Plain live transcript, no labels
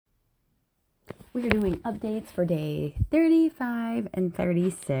We're doing updates for day 35 and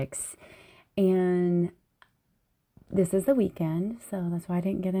 36. And this is the weekend, so that's why I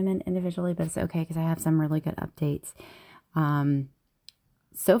didn't get them in individually, but it's okay because I have some really good updates.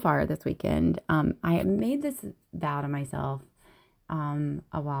 So far this weekend, I made this vow to myself a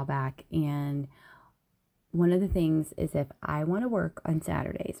while back, and one of the things is if I want to work on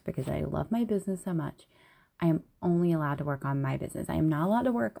Saturdays because I love my business so much, I am only allowed to work on my business. I am not allowed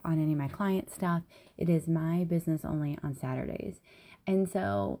to work on any of my client stuff. It is my business only on Saturdays. And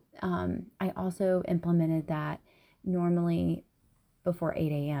so I also implemented that normally before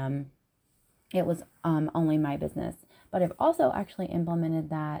 8 a.m. it was only my business. But I've also actually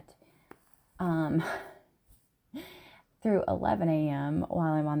implemented that through 11 a.m.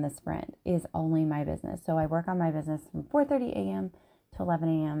 while I'm on the sprint is only my business. So I work on my business from 4:30 a.m. to 11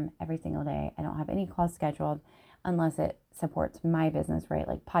 a.m. every single day. I don't have any calls scheduled unless it supports my business, right?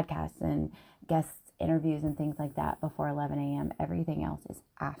 Like podcasts and guest interviews and things like that before 11 a.m. Everything else is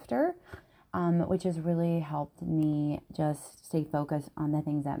after, which has really helped me just stay focused on the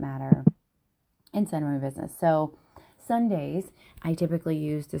things that matter inside of my business. So Sundays, I typically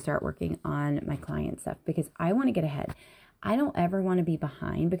use to start working on my client stuff because I want to get ahead. I don't ever want to be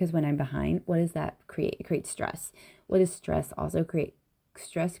behind because when I'm behind, what does that create? It creates stress. What does stress also create?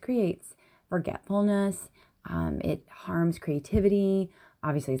 Stress creates forgetfulness. It harms creativity.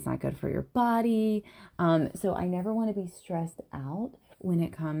 Obviously, it's not good for your body. So I never want to be stressed out when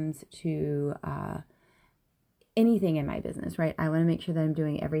it comes to anything in my business, right? I want to make sure that I'm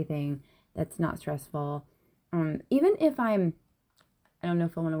doing everything that's not stressful. Even if I don't know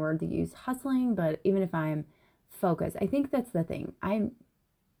if I want a word to use hustling, but even if I'm focused, I think that's the thing.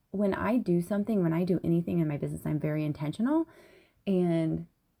 When I do something, when I do anything in my business, I'm very intentional. And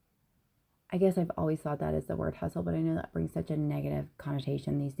I guess I've always thought that is the word hustle, but I know that brings such a negative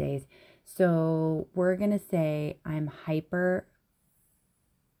connotation these days. So we're going to say I'm hyper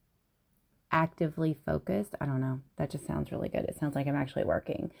actively focused. I don't know. That just sounds really good. It sounds like I'm actually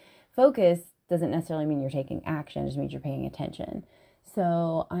working. Focus doesn't necessarily mean you're taking action. It just means you're paying attention.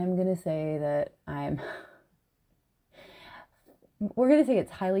 So I'm going to say that we're going to say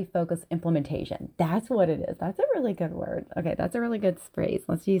it's highly focused implementation. That's what it is. That's a really good word. Okay, that's a really good phrase.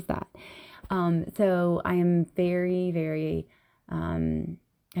 Let's use that. So I am very, very,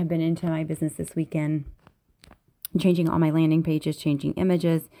 I've been into my business this weekend, changing all my landing pages, changing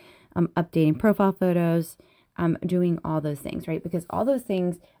images, updating profile photos, doing all those things, right? Because all those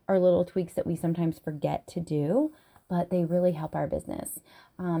things are little tweaks that we sometimes forget to do, but they really help our business.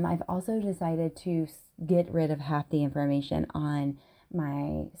 I've also decided to get rid of half the information on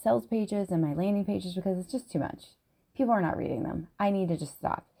my sales pages and my landing pages because it's just too much. People are not reading them. I need to just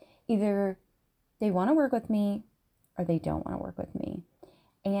stop. Either they want to work with me or they don't want to work with me.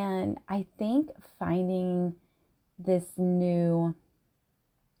 And I think finding this new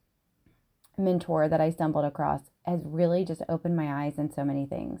mentor that I stumbled across has really just opened my eyes in so many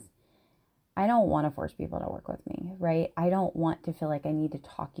things. I don't want to force people to work with me, right? I don't want to feel like I need to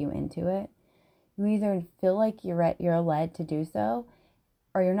talk you into it. You either feel like you're led to do so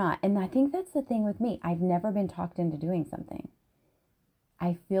or you're not. And I think that's the thing with me. I've never been talked into doing something.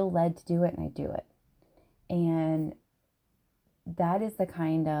 I feel led to do it and I do it. And that is the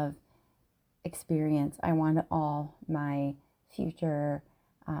kind of experience I want all my future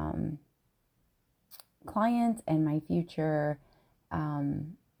clients and my future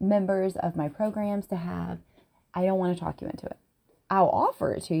members of my programs to have. I don't want to talk you into it. I'll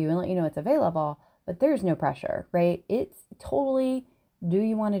offer it to you and let you know it's available, but there's no pressure, right? It's totally, do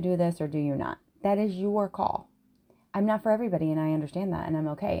you want to do this or do you not? That is your call. I'm not for everybody, and I understand that, and I'm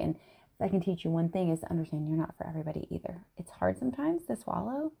okay. And if I can teach you one thing is to understand you're not for everybody either. It's hard sometimes to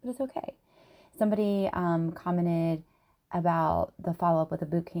swallow, but it's okay. Somebody commented about the follow-up with a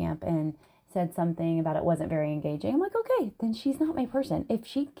boot camp and said something about it wasn't very engaging. I'm like, okay, then she's not my person. If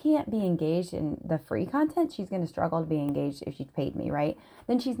she can't be engaged in the free content, she's going to struggle to be engaged if she paid me, right?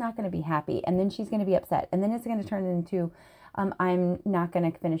 Then she's not going to be happy, and then she's going to be upset, and then it's going to turn into I'm not going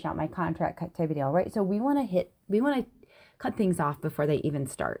to finish out my contract type of deal, right? So we want to cut things off before they even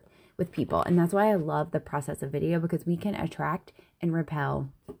start with people. And that's why I love the process of video, because we can attract and repel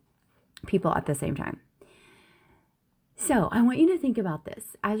people at the same time. So I want you to think about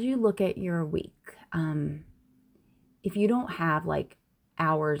this as you look at your week. If you don't have like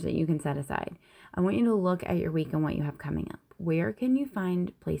hours that you can set aside, I want you to look at your week and what you have coming up. Where can you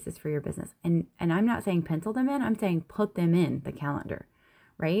find places for your business? And I'm not saying pencil them in. I'm saying put them in the calendar,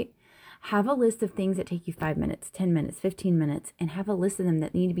 right? Have a list of things that take you 5 minutes, 10 minutes, 15 minutes, and have a list of them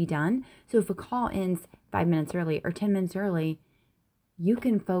that need to be done. So if a call ends 5 minutes early or 10 minutes early, you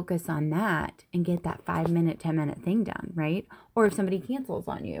can focus on that and get that 5-minute, 10-minute thing done, right? Or if somebody cancels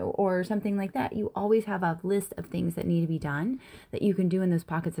on you or something like that, you always have a list of things that need to be done that you can do in those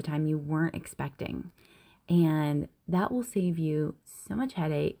pockets of time you weren't expecting. And that will save you so much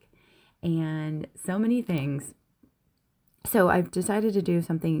headache and so many things. So I've decided to do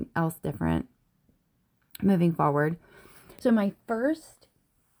something else different moving forward. So my first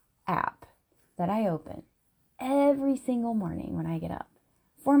app that I open every single morning when I get up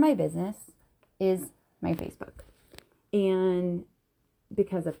for my business is my Facebook. And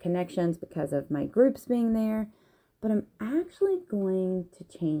because of connections, because of my groups being there, but I'm actually going to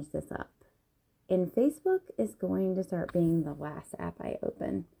change this up. And Facebook is going to start being the last app I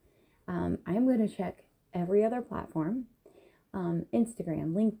open. I'm going to check every other platform,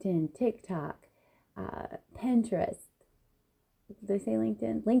 Instagram, LinkedIn, TikTok, Pinterest. Did I say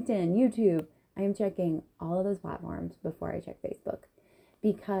LinkedIn? LinkedIn, YouTube. I am checking all of those platforms before I check Facebook,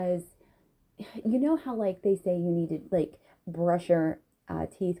 because you know how like they say you need to like brush your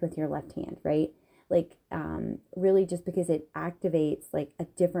teeth with your left hand, right? Like really just because it activates like a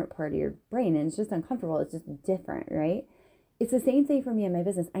different part of your brain, and it's just uncomfortable. It's just different, right? It's the same thing for me in my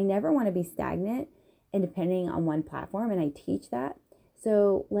business. I never want to be stagnant and depending on one platform, and I teach that.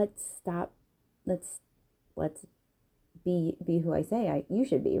 So let's stop. Let's be who I say you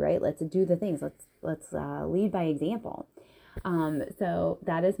should be, right? Let's do the things. Let's lead by example. So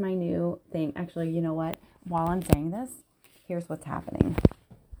that is my new thing. Actually, you know what? While I'm saying this, here's what's happening.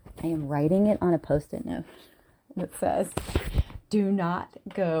 I am writing it on a Post-it note that says, do not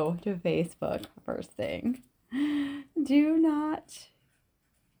go to Facebook first thing. Do not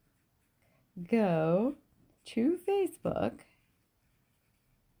go to Facebook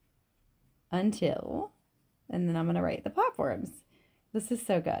until, and then I'm going to write the platforms. This is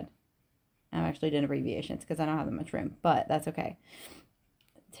so good. I'm actually doing abbreviations because I don't have that much room, but that's okay.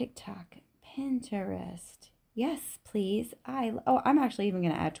 TikTok, Pinterest. Yes, please. I'm actually even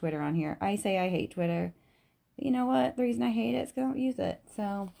going to add Twitter on here. I say I hate Twitter. But you know what? The reason I hate it is because I don't use it.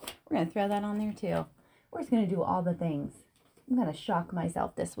 So we're going to throw that on there too. We're just going to do all the things. I'm going to shock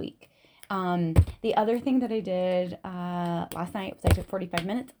myself this week. The other thing that I did last night was I took 45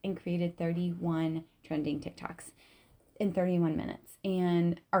 minutes and created 31 trending TikToks in 31 minutes.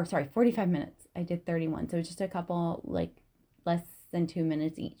 45 minutes. I did 31. So just a couple, like less than 2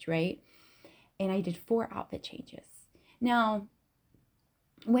 minutes each, right? And I did 4 outfit changes. Now,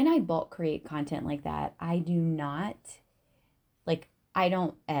 when I bulk create content like that, I do not, I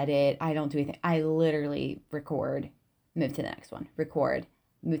don't edit. I don't do anything. I literally record, move to the next one, record,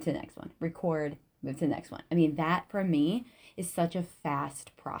 move to the next one, record, move to the next one. I mean, that for me is such a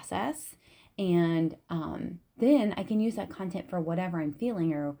fast process. And then I can use that content for whatever I'm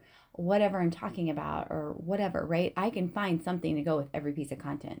feeling or whatever I'm talking about or whatever, right? I can find something to go with every piece of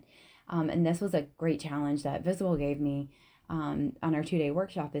content. And this was a great challenge that Visible gave me on our 2-day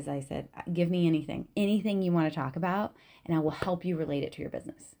workshop. Is I said, give me anything you want to talk about, and I will help you relate it to your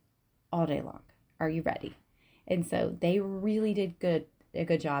business all day long. Are you ready? And so they really did a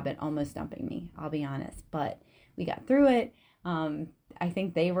good job at almost stumping me, I'll be honest, but we got through it. I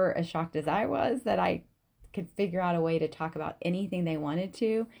think they were as shocked as I was that I could figure out a way to talk about anything they wanted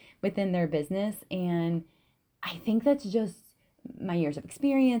to within their business. And I think that's just my years of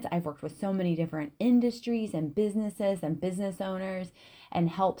experience. I've worked with so many different industries and businesses and business owners and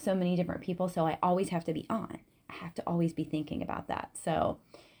helped so many different people. So I always have to be on. I have to always be thinking about that. So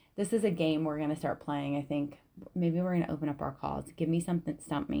this is a game we're going to start playing. I think maybe we're going to open up our calls. Give me something,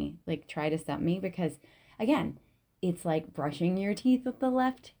 stump me, try to stump me, because again, it's like brushing your teeth with the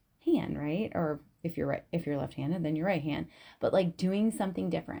left hand, right? Or if you're left-handed, then your right hand, but doing something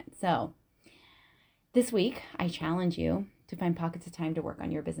different. So this week, I challenge you to find pockets of time to work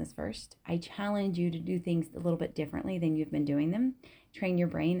on your business first. I challenge you to do things a little bit differently than you've been doing them. Train your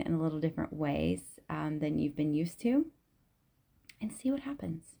brain in a little different ways than you've been used to, and see what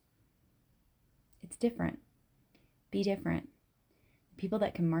happens. It's different. Be different. People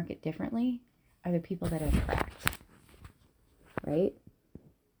that can market differently are the people that attract, right?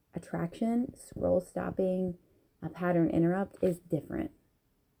 Attraction, scroll stopping, a pattern interrupt is different,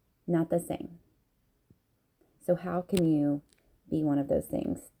 not the same. So how can you be one of those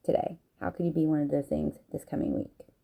things today? How can you be one of those things this coming week?